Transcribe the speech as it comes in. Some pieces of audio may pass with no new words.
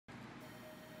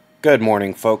Good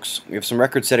morning, folks. We have some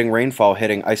record-setting rainfall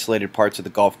hitting isolated parts of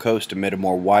the Gulf Coast amid a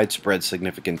more widespread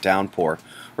significant downpour.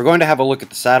 We're going to have a look at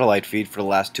the satellite feed for the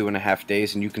last 2.5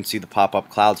 days, and you can see the pop-up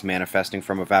clouds manifesting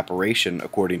from evaporation,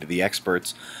 according to the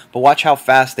experts. But watch how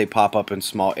fast they pop up in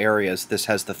small areas. This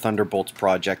has the Thunderbolts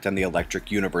Project and the Electric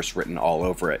Universe written all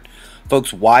over it.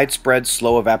 Folks, widespread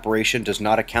slow evaporation does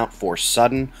not account for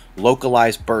sudden,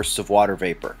 localized bursts of water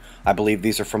vapor. I believe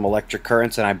these are from electric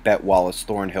currents, and I bet Wallace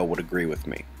Thornhill would agree with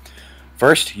me.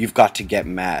 First, you've got to get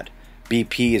mad.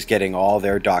 BP is getting all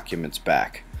their documents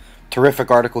back.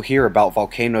 Terrific article here about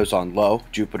volcanoes on low,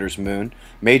 Jupiter's moon.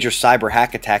 Major cyber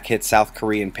hack attack hit South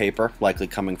Korean paper, likely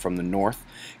coming from the north.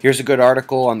 Here's a good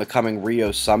article on the coming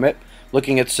Rio summit.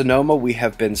 Looking at Sonoma, we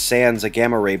have been sans a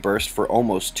gamma ray burst for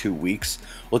almost 2 weeks.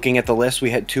 Looking at the list, we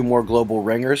had 2 more global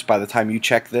ringers. By the time you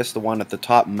check this, the one at the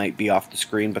top might be off the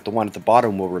screen, but the one at the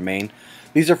bottom will remain.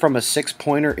 These are from a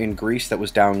 6-pointer in Greece that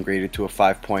was downgraded to a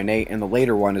 5.8, and the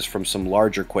later one is from some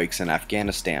larger quakes in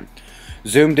Afghanistan.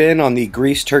 Zoomed in on the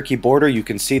Greece-Turkey border, you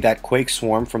can see that quake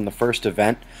swarm from the first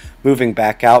event. Moving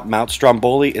back out, Mount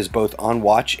Stromboli is both on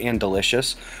watch and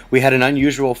delicious. We had an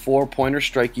unusual 4-pointer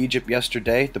strike Egypt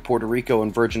yesterday. The Puerto Rico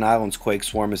and Virgin Islands quake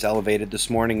swarm is elevated this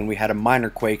morning, and we had a minor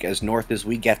quake as north as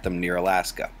we get them near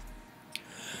Alaska.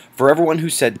 For everyone who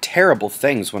said terrible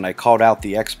things when I called out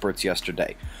the experts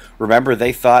yesterday, remember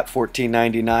they thought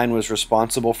 1499 was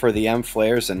responsible for the M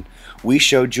flares, and we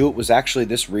showed you it was actually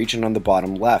this region on the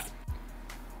bottom left.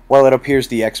 Well, it appears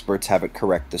the experts have it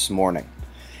correct this morning.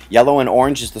 Yellow and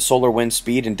orange is the solar wind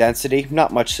speed and density.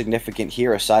 Not much significant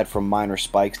here aside from minor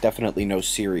spikes, definitely no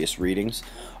serious readings.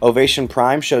 Ovation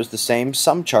Prime shows the same,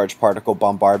 some charged particle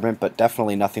bombardment, but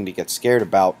definitely nothing to get scared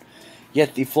about.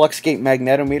 Yet the Fluxgate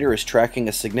magnetometer is tracking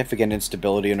a significant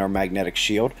instability in our magnetic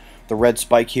shield. The red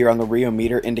spike here on the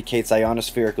rheometer indicates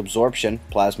ionospheric absorption,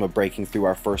 plasma breaking through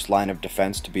our first line of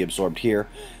defense to be absorbed here.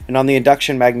 And on the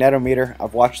induction magnetometer,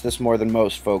 I've watched this more than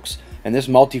most, folks, and this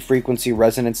multi-frequency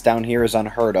resonance down here is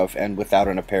unheard of and without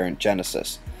an apparent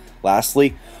genesis.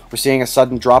 Lastly, we're seeing a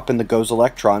sudden drop in the GOES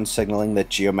electrons, signaling that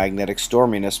geomagnetic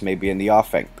storminess may be in the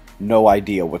offing. No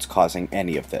idea what's causing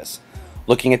any of this.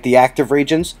 Looking at the active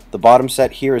regions, the bottom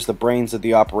set here is the brains of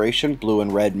the operation, blue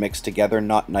and red mixed together,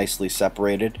 not nicely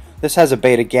separated. This has a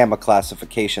beta-gamma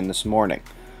classification this morning.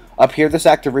 Up here, this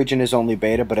active region is only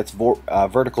beta, but its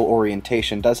vertical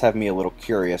orientation does have me a little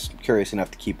curious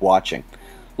enough to keep watching.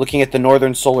 Looking at the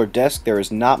northern solar disk, there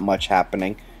is not much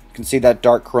happening. You can see that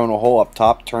dark coronal hole up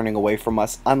top turning away from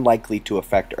us, unlikely to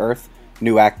affect Earth.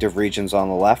 New active regions on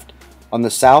the left. On the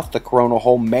south, the coronal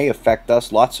hole may affect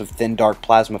us. Lots of thin dark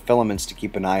plasma filaments to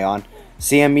keep an eye on.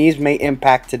 CMEs may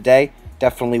impact today.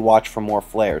 Definitely watch for more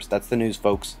flares. That's the news,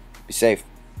 folks. Be safe.